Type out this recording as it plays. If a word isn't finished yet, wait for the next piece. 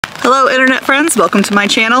Hello internet friends, welcome to my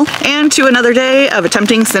channel and to another day of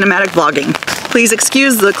attempting cinematic vlogging. Please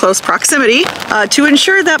excuse the close proximity. To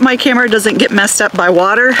ensure that my camera doesn't get messed up by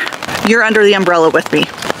water, you're under the umbrella with me.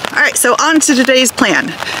 Alright, so on to today's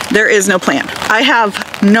plan. There is no plan. I have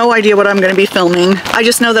no idea what I'm going to be filming. I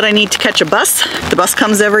just know that I need to catch a bus. The bus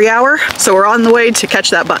comes every hour, so we're on the way to catch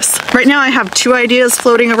that bus. Right now I have two ideas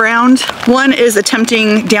floating around. One is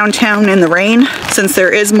attempting downtown in the rain, since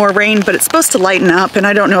there is more rain, but it's supposed to lighten up, and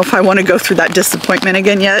I don't know if I want to go through that disappointment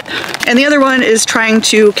again yet. And the other one is trying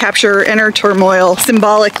to capture inner turmoil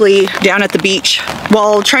symbolically down at the beach,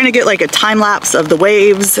 while trying to get like a time lapse of the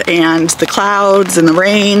waves and the clouds and the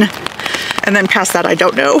rain. And then past that, I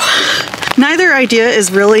don't know. Neither idea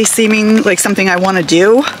is really seeming like something I want to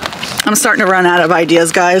do. I'm starting to run out of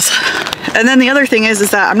ideas, guys. And then the other thing is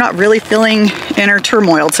that I'm not really feeling inner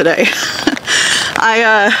turmoil today.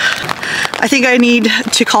 I think I need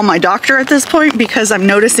to call my doctor at this point, because I'm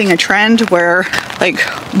noticing a trend where like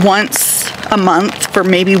once a month for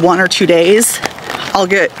maybe 1 or 2 days, I'll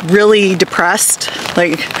get really depressed,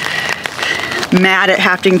 like mad at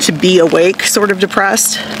having to be awake, sort of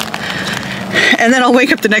depressed. And then I'll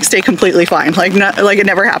wake up the next day completely fine, like it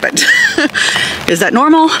never happened. Is that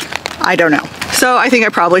normal? I don't know. So I think I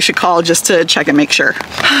probably should call just to check and make sure.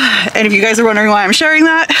 And if you guys are wondering why I'm sharing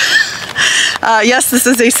that, yes, this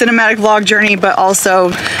is a cinematic vlog journey, but also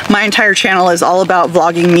my entire channel is all about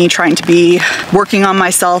vlogging me trying to be working on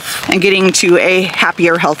myself and getting to a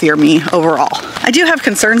happier, healthier me overall. I do have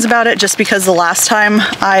concerns about it just because the last time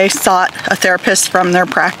I sought a therapist from their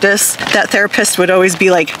practice, that therapist would always be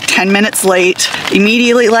like 10 minutes late,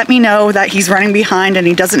 immediately let me know that he's running behind and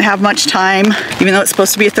he doesn't have much time, even though it's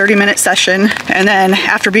supposed to be a 30-minute session. And then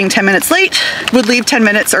after being 10 minutes late, would leave 10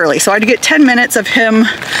 minutes early. So I'd get 10 minutes of him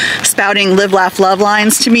spouting live, laugh, love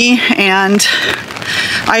lines to me. And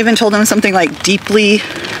I even told him something like deeply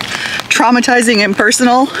traumatizing and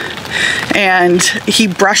personal, and he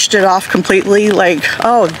brushed it off completely, like,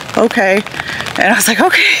 oh, okay. And I was like,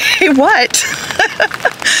 okay, what?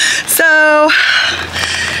 So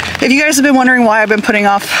if you guys have been wondering why I've been putting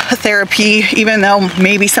off therapy, even though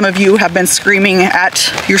maybe some of you have been screaming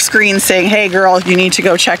at your screen saying, hey girl, you need to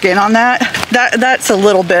go check in on that's a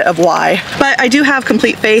little bit of why. But I do have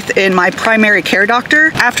complete faith in my primary care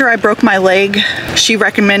doctor. After I broke my leg, she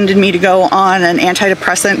recommended me to go on an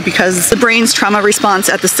antidepressant because the brain's trauma response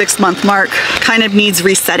at the 6-month mark kind of needs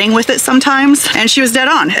resetting with it sometimes. And she was dead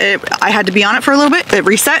on. I had to be on it for a little bit. It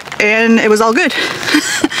reset and it was all good.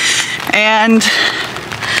 And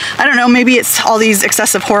I don't know, maybe it's all these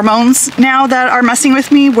excessive hormones now that are messing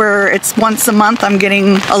with me, where it's once a month I'm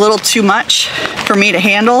getting a little too much for me to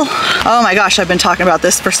handle. Oh my gosh, I've been talking about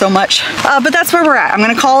this for so much. But that's where we're at. I'm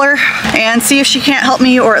gonna call her and see if she can't help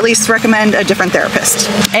me, or at least recommend a different therapist.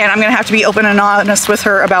 And I'm gonna have to be open and honest with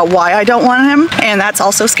her about why I don't want him. And that's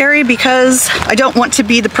also scary because I don't want to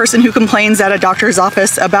be the person who complains at a doctor's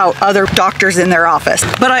office about other doctors in their office.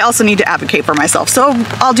 But I also need to advocate for myself. So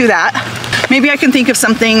I'll do that. Maybe I can think of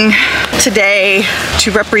something today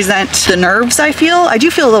to represent the nerves I feel. I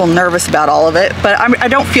do feel a little nervous about all of it, but I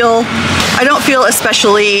don't feel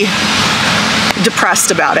especially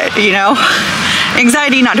depressed about it, you know?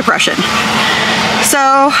 Anxiety, not depression. So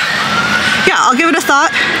yeah, I'll give it a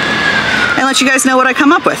thought and let you guys know what I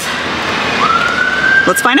come up with.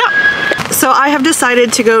 Let's find out. So I have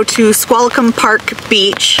decided to go to Squalicum Park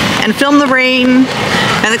Beach and film the rain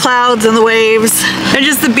and the clouds and the waves, and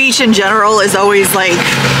just the beach in general is always like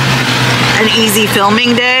an easy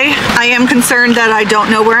filming day. I am concerned that I don't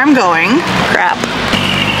know where I'm going. Crap.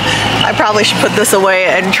 I probably should put this away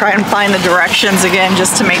and try and find the directions again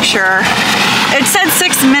just to make sure. It said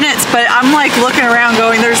 6 minutes, but I'm like looking around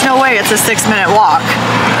going, there's no way it's a 6-minute walk.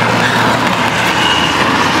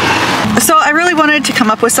 So I really wanted to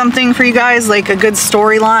come up with something for you guys, like a good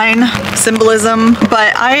storyline, symbolism,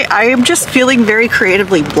 but I am just feeling very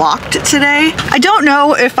creatively blocked today. I don't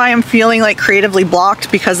know if I am feeling like creatively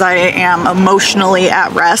blocked because I am emotionally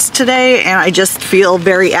at rest today and I just feel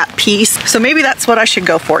very at peace. So maybe that's what I should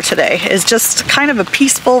go for today, is just kind of a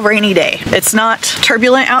peaceful rainy day. It's not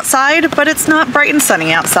turbulent outside, but it's not bright and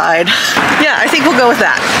sunny outside. Yeah, I think we'll go with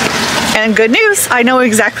that. And good news, I know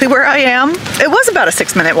exactly where I am. It was about a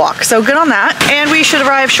 6-minute walk, so good on that. And we should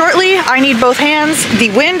arrive shortly. I need both hands. The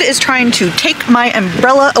wind is trying to take my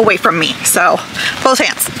umbrella away from me, so both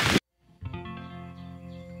hands.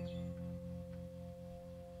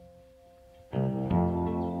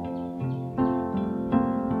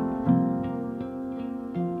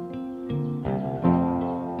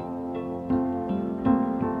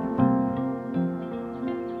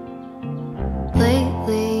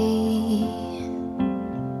 Lately,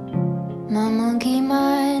 my monkey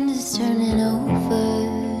mind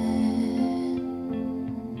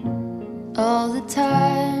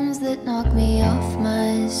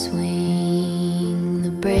swing, the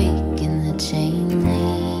break in the chain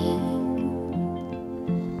link.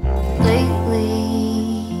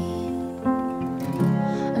 Lately,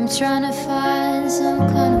 I'm trying to find some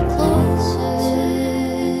kind of closure,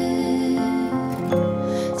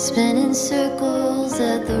 spinning circles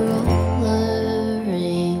at the roller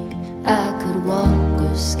rink. I could walk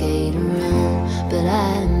or skate around, but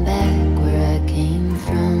I'm back where I came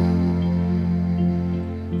from.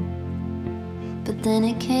 But then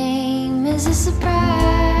it came as a surprise,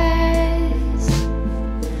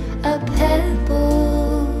 a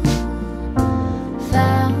pebble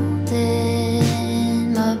found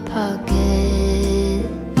in my pocket.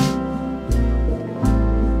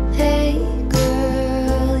 Hey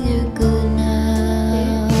girl, you're good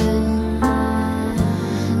now,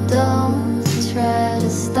 don't try to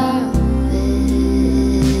stop it.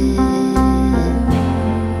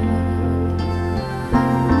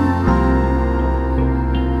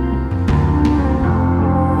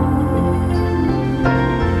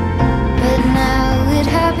 But now it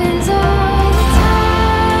happens all the time.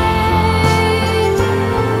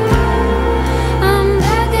 I'm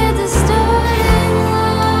back at the starting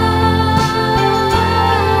line.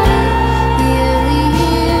 The early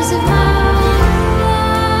years of my life.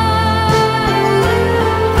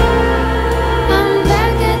 I'm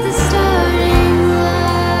back at the starting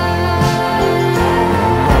line.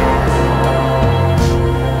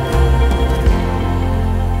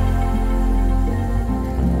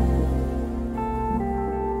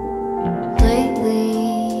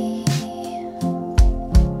 Lately,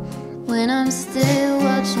 when I'm still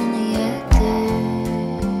watching the actors,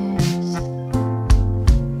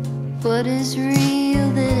 what is real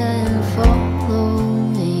that I am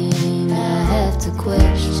following? I have to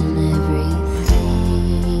question everything.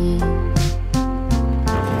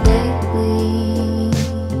 Lately,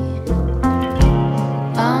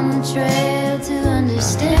 on the trail to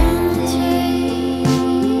understanding,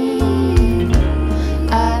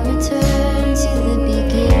 I return to the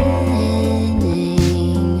beginning.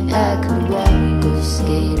 I could walk or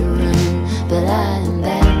skate or run, but I am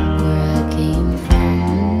back where I came from.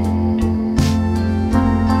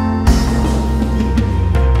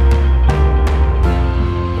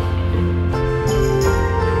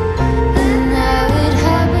 And now it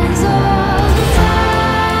happens all the time.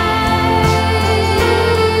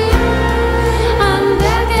 I'm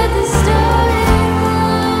back at the starting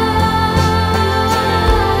line.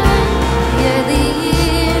 Yeah, the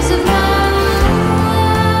years of my life.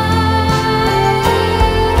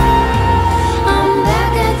 I'm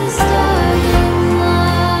back at the starting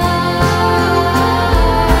line.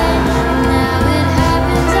 Now it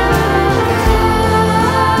happens all the time.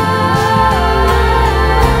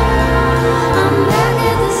 I'm back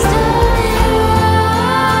at the starting line.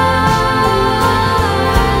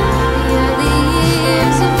 Yeah, the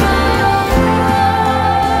years of my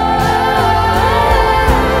I'm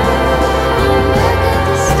back at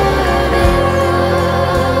the starting line.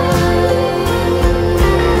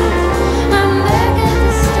 I'm back at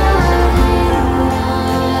the starting line.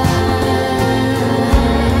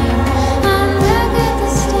 I'm back at the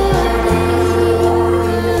starting line.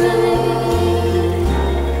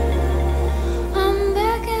 I'm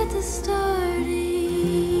back at the starting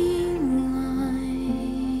line.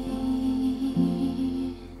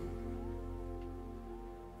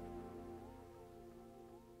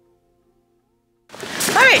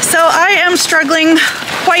 Alright, so I am struggling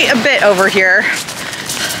quite a bit over here.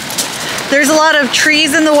 There's a lot of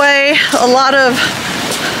trees in the way, a lot of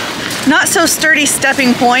not so sturdy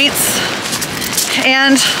stepping points,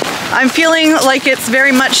 and I'm feeling like it's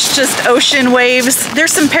very much just ocean waves.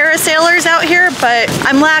 There's some parasailers out here, but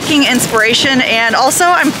I'm lacking inspiration, and also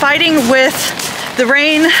I'm fighting with the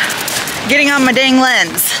rain getting on my dang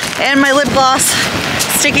lens and my lip gloss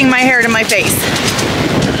sticking my hair to my face.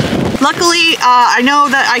 Luckily, I know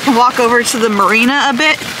that I can walk over to the marina a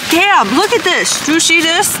bit. Damn, look at this. Do you see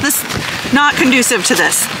this? This not conducive to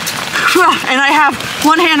this. And I have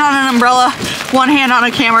one hand on an umbrella, one hand on a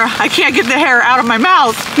camera. I can't get the hair out of my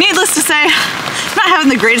mouth. Needless to say, I'm not having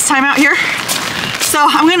the greatest time out here. So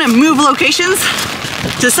I'm gonna move locations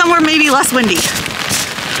to somewhere maybe less windy.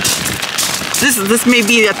 This may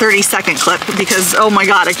be a 30-second clip because, oh my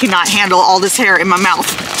God, I cannot handle all this hair in my mouth.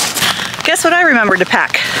 Guess what I remembered to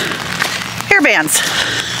pack? Hair bands.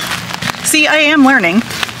 See, I am learning.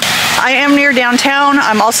 I am near downtown.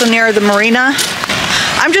 I'm also near the marina.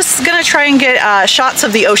 I'm just gonna try and get shots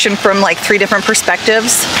of the ocean from like 3 different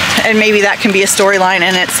perspectives, and maybe that can be a storyline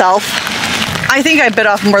in itself. I think I bit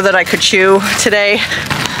off more than I could chew today,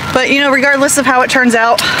 but you know, regardless of how it turns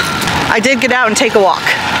out, I did get out and take a walk.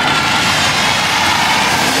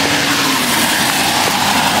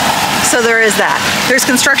 So there is that. There's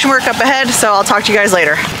construction work up ahead, so I'll talk to you guys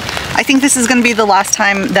later. I think this is gonna be the last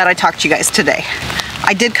time that I talk to you guys today.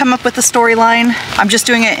 I did come up with a storyline. I'm just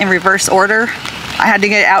doing it in reverse order. I had to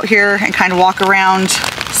get out here and kind of walk around,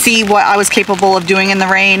 see what I was capable of doing in the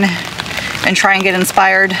rain, and try and get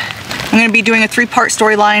inspired. I'm going to be doing a 3-part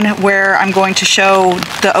storyline where I'm going to show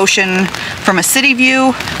the ocean from a city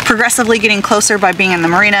view, progressively getting closer by being in the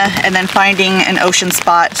marina, and then finding an ocean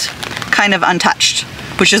spot kind of untouched,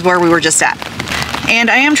 which is where we were just at. And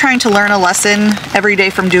I am trying to learn a lesson every day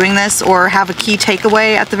from doing this, or have a key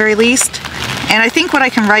takeaway at the very least. And I think what I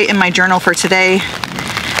can write in my journal for today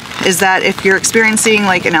is that if you're experiencing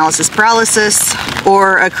like analysis paralysis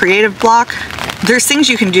or a creative block, there's things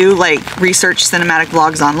you can do like research cinematic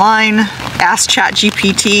vlogs online, ask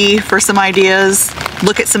ChatGPT for some ideas,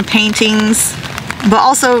 look at some paintings, but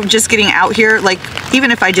also just getting out here, like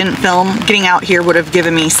even if I didn't film, getting out here would have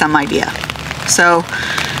given me some idea. So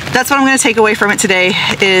that's what I'm going to take away from it today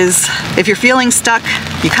is if you're feeling stuck,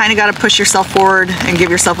 you kind of got to push yourself forward and give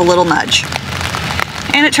yourself a little nudge.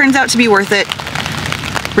 And it turns out to be worth it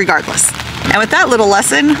regardless. And with that little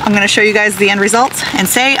lesson, I'm going to show you guys the end results and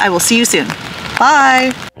say I will see you soon.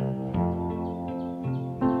 Bye!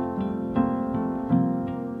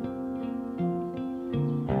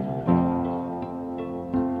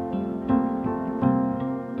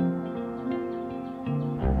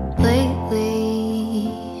 Lately,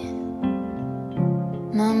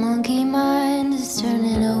 my monkey mind is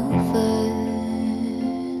turning over.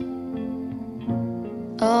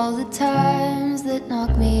 All the times that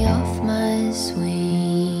knock me off my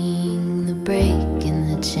swing, the break in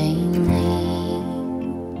the chain link.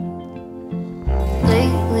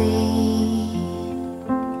 Lately,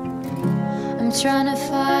 I'm trying to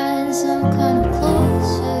find some kind of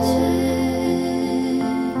closure,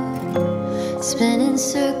 spinning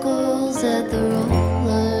circles at the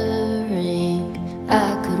roller rink.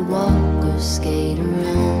 I could walk or skate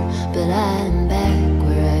around, but I'm